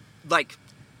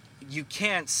 you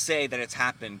can't say that it's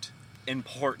happened in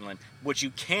Portland. What you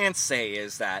can say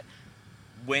is that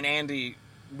when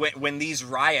these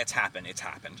riots happen, it's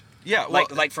happened. Yeah, well,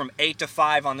 like from 8 to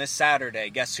 5 on this Saturday,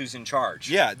 guess who's in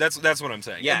charge? Yeah, that's what I'm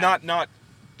saying. Yeah. And not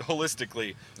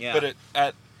holistically, but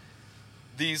at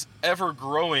these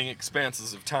ever-growing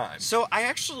expanses of time. So I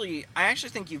actually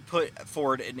think you put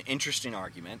forward an interesting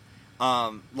argument.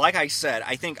 Like I said,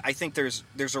 I think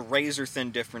there's a razor-thin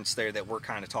difference there that we're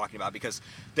kind of talking about, because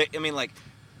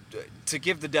to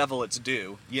give the devil its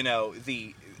due, you know,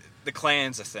 the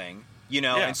Klan's a thing. You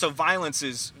know, and so violence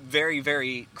is very,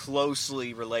 very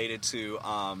closely related to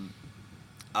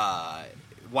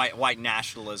white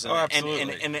nationalism,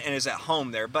 and is at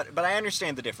home there. But I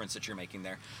understand the difference that you're making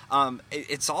there.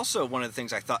 It's also one of the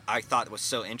things I thought was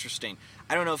so interesting.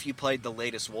 I don't know if you played the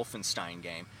latest Wolfenstein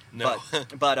game. No.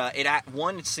 but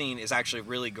one scene is actually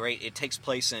really great. It takes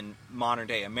place in modern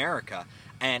day America,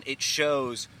 and it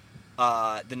shows.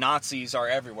 The Nazis are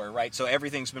everywhere, right? So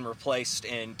everything's been replaced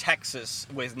in Texas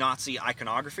with Nazi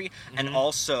iconography, and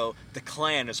also the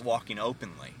Klan is walking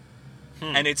openly.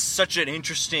 And it's such an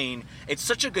interesting, it's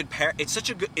such an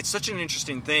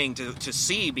interesting thing to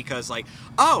see, because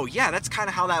that's kind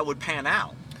of how that would pan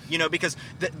out. You know, because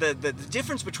the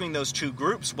difference between those two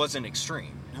groups wasn't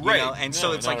extreme. Right. You know? And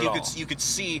so it's like you could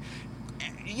see.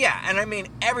 Yeah, and I mean,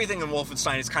 everything in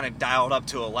Wolfenstein is kind of dialed up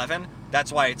to 11.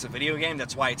 That's why it's a video game.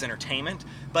 That's why it's entertainment.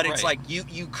 But it's like,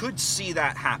 you could see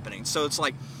that happening. So it's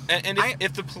like... And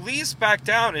if the police backed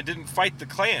down and didn't fight the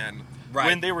Klan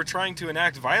when they were trying to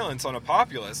enact violence on a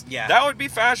populace, that would be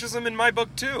fascism in my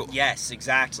book, too. Yes,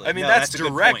 exactly. I mean, that's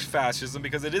direct fascism,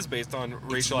 because it is based on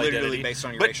racial identity. It's literally based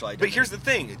on your racial identity. But here's the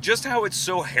thing. Just how it's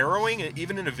so harrowing,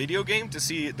 even in a video game, to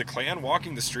see the Klan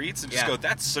walking the streets and just go,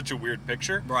 that's such a weird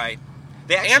picture. Right.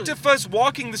 Antifa's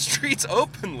walking the streets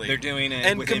openly. They're doing it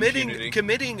and with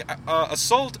committing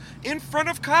assault in front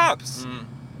of cops.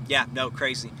 Yeah, no,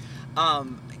 crazy.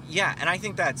 Yeah, and I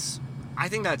think that's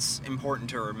important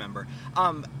to remember.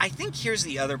 I think here's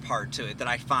the other part to it that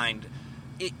I find.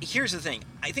 Here's the thing.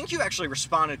 I think you actually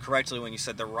responded correctly when you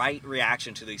said the right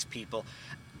reaction to these people.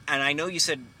 And I know you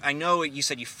said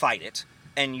you fight it.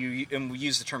 And we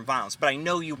use the term violence, but I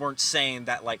know you weren't saying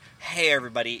that, like, hey,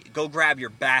 everybody, go grab your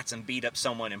bats and beat up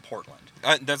someone in Portland.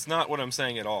 That's not what I'm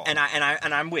saying at all. And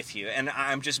I'm with you, and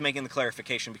I'm just making the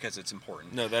clarification because it's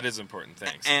important. No, that is important.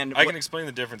 Thanks. And I can explain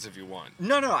the difference if you want.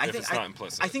 No, I if think it's not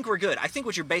implicit. I think we're good. I think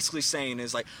what you're basically saying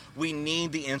is like we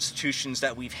need the institutions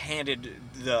that we've handed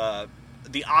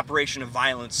the operation of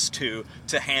violence to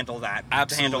handle that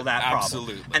problem.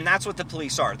 Absolutely. And that's what the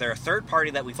police are. They're a third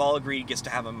party that we've all agreed gets to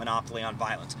have a monopoly on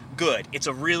violence. Good. It's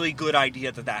a really good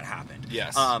idea that happened.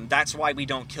 Yes. That's why we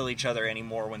don't kill each other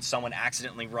anymore when someone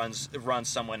accidentally runs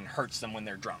someone and hurts them when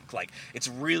they're drunk. Like, it's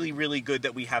really, really good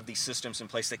that we have these systems in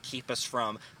place that keep us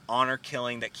from honor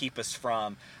killing, that keep us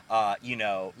from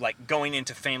like going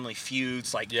into family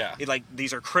feuds. Like, like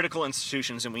these are critical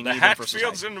institutions, and we need them for society. The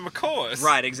Hatfields and the McCoys.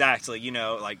 Right, exactly.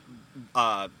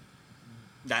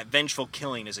 That vengeful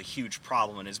killing is a huge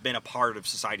problem and has been a part of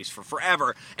societies for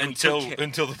forever. And until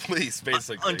the police,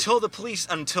 basically.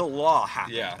 Until law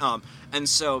happened. Yeah. And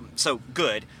so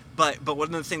good. But one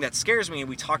of the things that scares me, and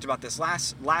we talked about this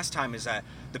last time, is that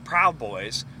the Proud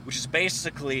Boys, which is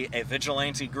basically a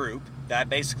vigilante group that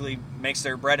basically makes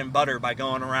their bread and butter by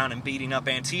going around and beating up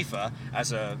Antifa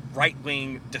as a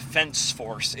right-wing defense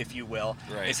force, if you will,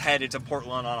 is headed to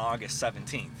Portland on August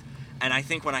 17th. And I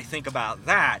think when I think about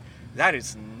that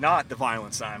is not the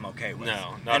violence that I'm okay with. No, not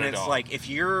at all. And it's like,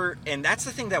 and that's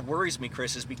the thing that worries me,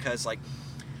 Chris, is because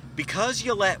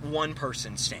you let one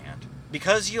person stand,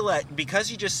 because you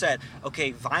just said,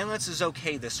 okay, violence is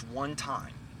okay this one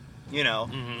time.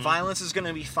 Violence is going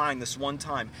to be fine this one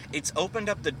time. It's opened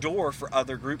up the door for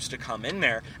other groups to come in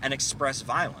there and express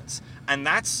violence. And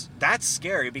that's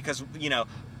scary because,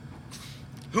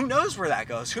 who knows where that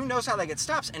goes? Who knows how that gets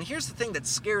stopped? And here's the thing that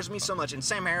scares me so much, and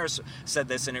Sam Harris said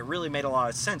this, and it really made a lot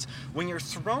of sense. When you're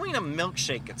throwing a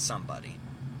milkshake at somebody,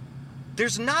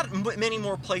 there's not many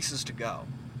more places to go.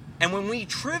 And when we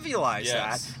trivialize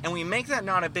that, and we make that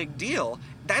not a big deal,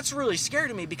 that's really scary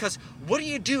to me, because what do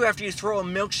you do after you throw a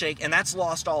milkshake and that's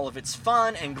lost all of its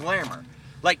fun and glamour?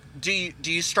 Like, do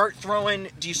you start throwing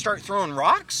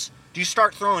rocks? Do you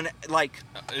start throwing,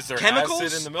 is there chemicals?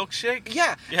 Acid in the milkshake?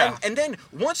 Yeah. Yeah. And then,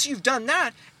 once you've done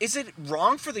that, is it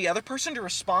wrong for the other person to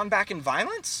respond back in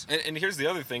violence? And here's the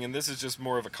other thing, and this is just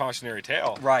more of a cautionary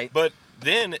tale. Right. But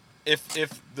then, if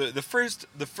the first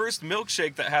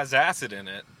milkshake that has acid in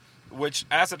it, which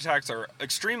acid attacks are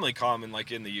extremely common, like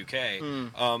in the UK,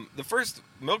 the first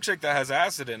milkshake that has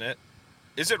acid in it,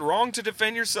 is it wrong to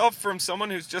defend yourself from someone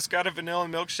who's just got a vanilla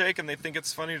milkshake and they think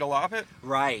it's funny to lob it?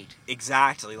 Right,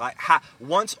 exactly. Like,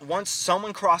 once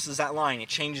someone crosses that line, it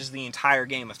changes the entire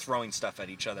game of throwing stuff at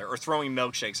each other or throwing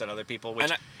milkshakes at other people, which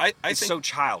I is think, so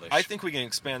childish. I think we can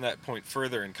expand that point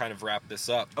further and kind of wrap this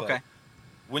up. But okay.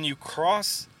 When you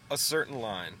cross a certain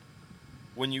line,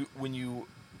 when you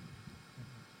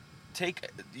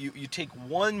take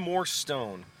one more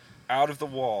stone out of the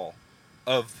wall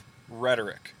of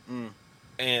rhetoric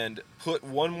and put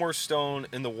one more stone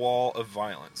in the wall of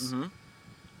violence,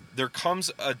 there comes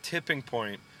a tipping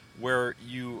point where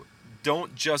you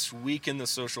don't just weaken the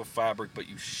social fabric, but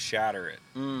you shatter it.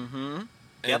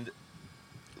 And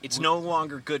it's no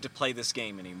longer good to play this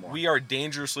game anymore. We are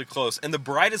dangerously close. And the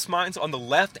brightest minds on the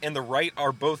left and the right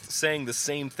are both saying the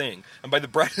same thing. And by the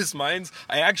brightest minds,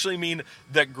 I actually mean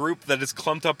that group that is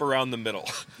clumped up around the middle.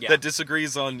 That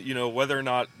disagrees on, whether or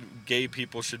not gay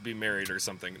people should be married or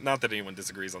something. Not that anyone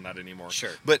disagrees on that anymore.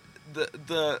 Sure. But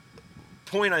the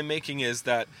point I'm making is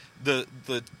that the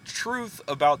truth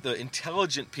about the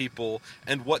intelligent people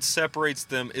and what separates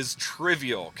them is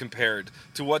trivial compared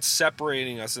to what's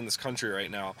separating us in this country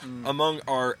right now among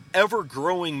our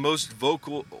ever-growing most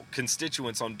vocal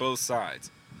constituents on both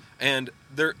sides. And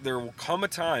there will come a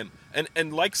time,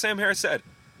 and like Sam Harris said,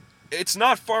 it's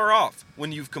not far off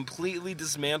when you've completely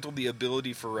dismantled the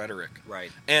ability for rhetoric.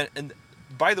 Right. And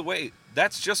by the way,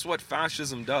 that's just what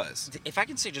fascism does. If I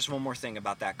can say just one more thing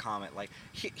about that comment, like,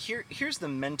 here's the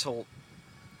mental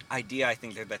idea I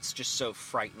think that's just so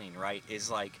frightening, right?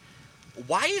 Is like,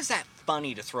 why is that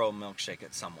funny to throw a milkshake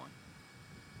at someone?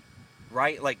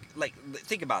 Right? Like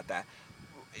think about that.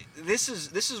 This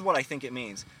is what I think it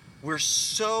means. We're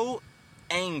so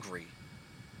angry.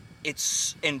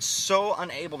 And so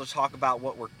unable to talk about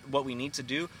what we need to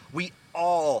do. We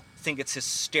all think it's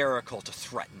hysterical to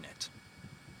threaten it.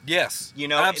 Yes.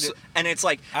 And it's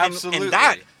like, absolutely.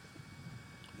 and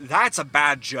that's a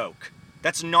bad joke.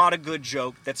 That's not a good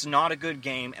joke. That's not a good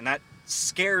game. And that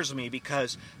scares me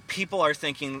because people are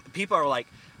like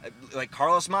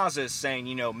Carlos Maza is saying,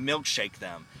 milkshake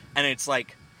them. And it's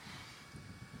like,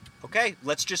 Okay,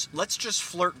 let's just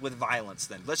flirt with violence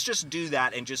then. Let's just do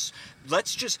that and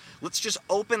let's just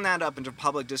open that up into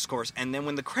public discourse, and then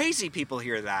when the crazy people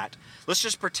hear that, let's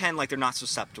just pretend like they're not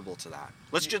susceptible to that.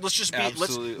 Let's just be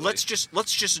Absolutely. let's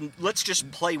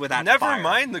just play with that Never fire.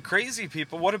 mind the crazy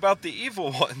people. What about the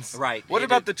evil ones? Right. What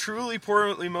about the truly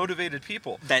poorly motivated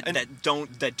people that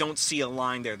don't see a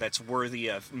line there that's worthy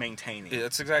of maintaining?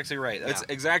 That's exactly right. That's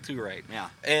exactly right. Yeah.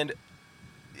 And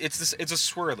it's a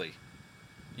swirly.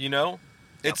 You know?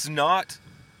 Yep. It's not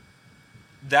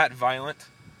that violent.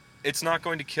 It's not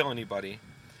going to kill anybody.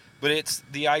 But it's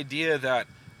the idea that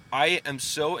I am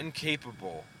so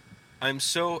incapable, I'm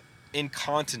so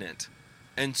incontinent,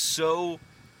 and so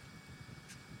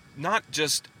not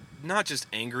just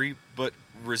angry, but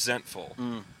resentful,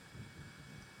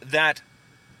 that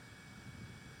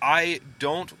I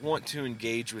don't want to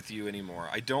engage with you anymore.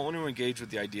 I don't want to engage with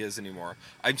the ideas anymore.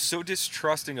 I'm so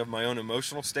distrusting of my own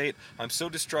emotional state. I'm so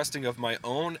distrusting of my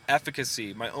own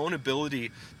efficacy, my own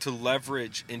ability to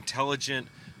leverage intelligent,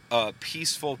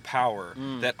 peaceful power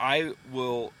that I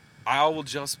will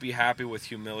just be happy with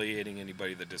humiliating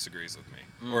anybody that disagrees with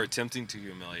me or attempting to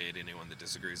humiliate anyone that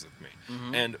disagrees with me.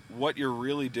 And what you're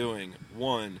really doing,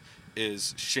 one,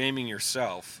 is shaming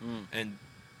yourself, and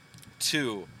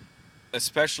two,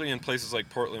 especially in places like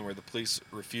Portland where the police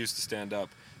refuse to stand up,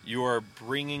 you are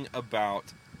bringing about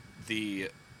the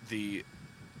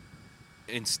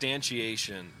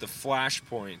instantiation, the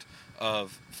flashpoint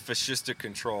of fascistic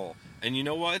control. And you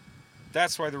know what?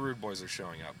 That's why the Rude Boys are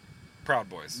showing up. Proud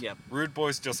Boys. Yep. Rude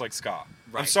Boys just like ska.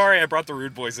 Right. I'm sorry I brought the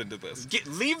Rude Boys into this.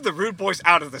 Leave the Rude Boys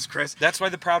out of this, Chris. That's why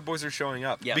the Proud Boys are showing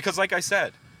up. Yep. Because like I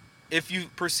said, if you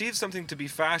perceive something to be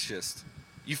fascist,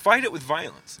 you fight it with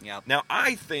violence. Yep. Now,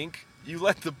 I think you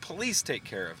let the police take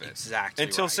care of it. Exactly.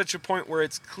 Until right. such a point where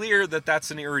it's clear that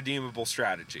that's an irredeemable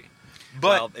strategy.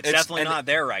 But well, it's definitely not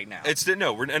there right now.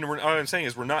 What I'm saying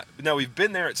is we're not. Now, we've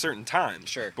been there at certain times.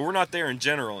 Sure. But we're not there in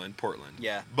general in Portland.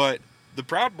 Yeah. But the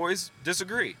Proud Boys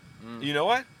disagree. You know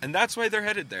what? And that's why they're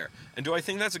headed there. And do I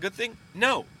think that's a good thing?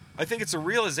 No. I think it's a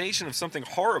realization of something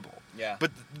horrible. Yeah.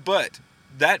 But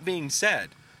that being said,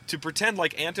 to pretend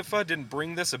like Antifa didn't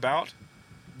bring this about,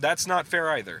 that's not fair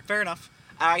either. Fair enough.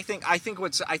 I think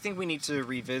we need to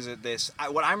revisit this.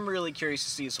 What I'm really curious to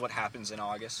see is what happens in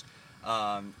August.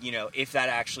 If that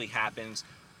actually happens,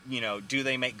 do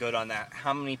they make good on that?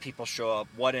 How many people show up?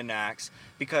 What enacts?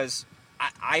 Because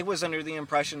I was under the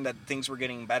impression that things were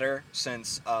getting better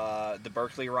since the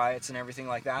Berkeley riots and everything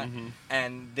like that.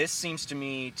 And this seems to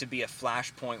me to be a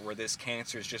flashpoint where this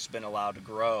cancer has just been allowed to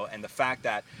grow. And the fact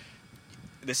that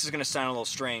this is going to sound a little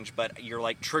strange, but you're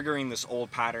like triggering this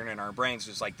old pattern in our brains.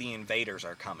 It's like the invaders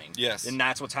are coming. Yes. And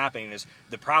that's what's happening is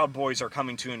the Proud Boys are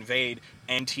coming to invade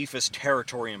Antifa's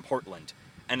territory in Portland.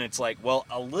 And it's like, well,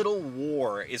 a little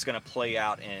war is going to play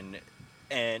out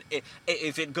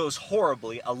if it goes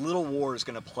horribly, a little war is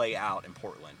going to play out in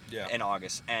Portland in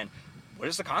August. And what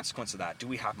is the consequence of that? Do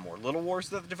we have more little wars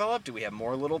that develop? Do we have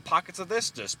more little pockets of this?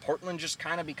 Does Portland just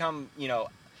kind of become,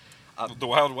 the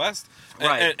Wild West?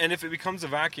 Right. And if it becomes a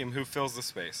vacuum, who fills the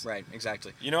space? Right,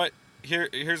 exactly. You know what?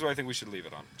 Here's what I think we should leave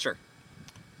it on. Sure.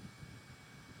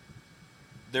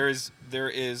 There is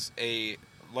a,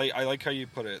 I like how you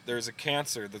put it, there's a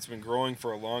cancer that's been growing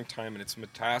for a long time, and it's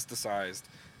metastasized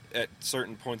at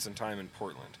certain points in time in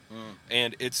Portland.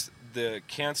 And it's the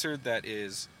cancer that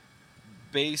is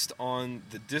based on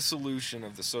the dissolution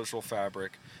of the social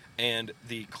fabric and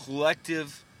the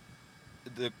collective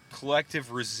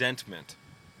resentment.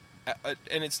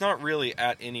 And it's not really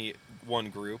at any one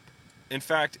group. In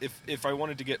fact, if I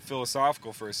wanted to get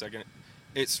philosophical for a second,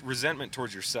 it's resentment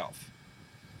towards yourself.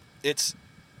 It's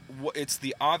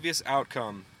the obvious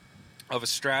outcome of a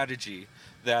strategy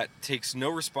that takes no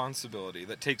responsibility,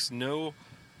 that takes no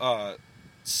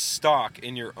stock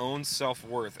in your own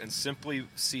self-worth, and simply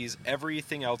sees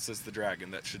everything else as the dragon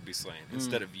that should be slain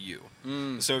instead of you.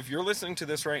 So if you're listening to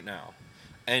this right now,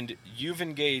 and you've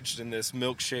engaged in this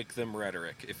milkshake them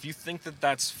rhetoric, if you think that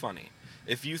that's funny,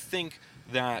 if you think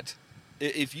that,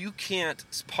 if you can't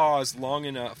pause long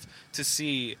enough to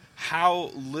see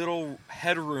how little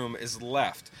headroom is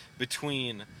left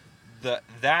between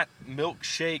that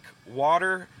milkshake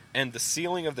water and the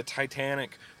ceiling of the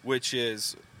Titanic, which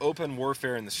is open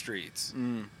warfare in the streets,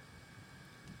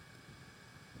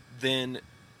 then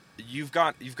you've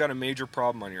got a major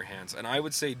problem on your hands. And I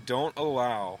would say don't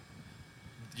allow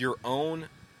your own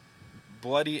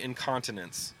bloody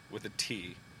incontinence with a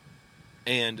T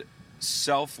and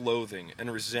self-loathing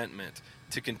and resentment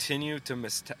to continue to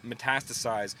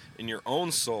metastasize in your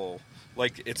own soul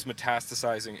like it's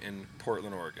metastasizing in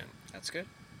Portland, Oregon. That's good.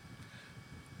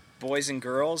 boys and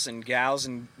girls and gals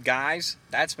and guys,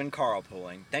 that's been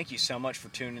carpooling. Thank you so much for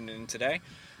tuning in today.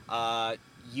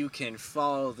 You can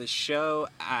follow the show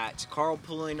at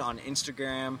carpooling on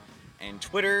Instagram and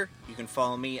Twitter. You can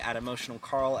follow me at Emotional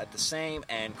Carl at the same,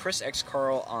 and Chris X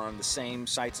Carl on the same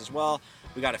sites as well.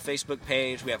 We got a Facebook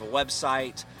page. We have a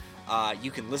website.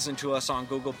 You can listen to us on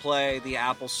Google Play, the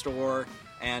Apple Store,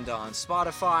 and on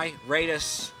Spotify. Rate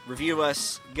us, review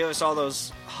us, give us all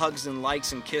those hugs and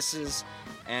likes and kisses.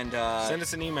 And send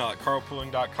us an email at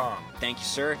carlpooling.com. Thank you,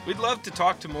 sir. We'd love to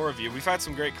talk to more of you. We've had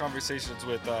some great conversations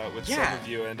with Yeah. some of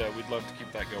you, and we'd love to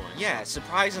keep that going. Yeah,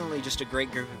 surprisingly, just a great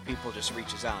group of people just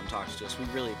reaches out and talks to us. We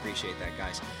really appreciate that,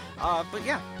 guys. But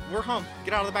yeah, we're home.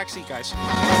 Get out of the back seat, guys.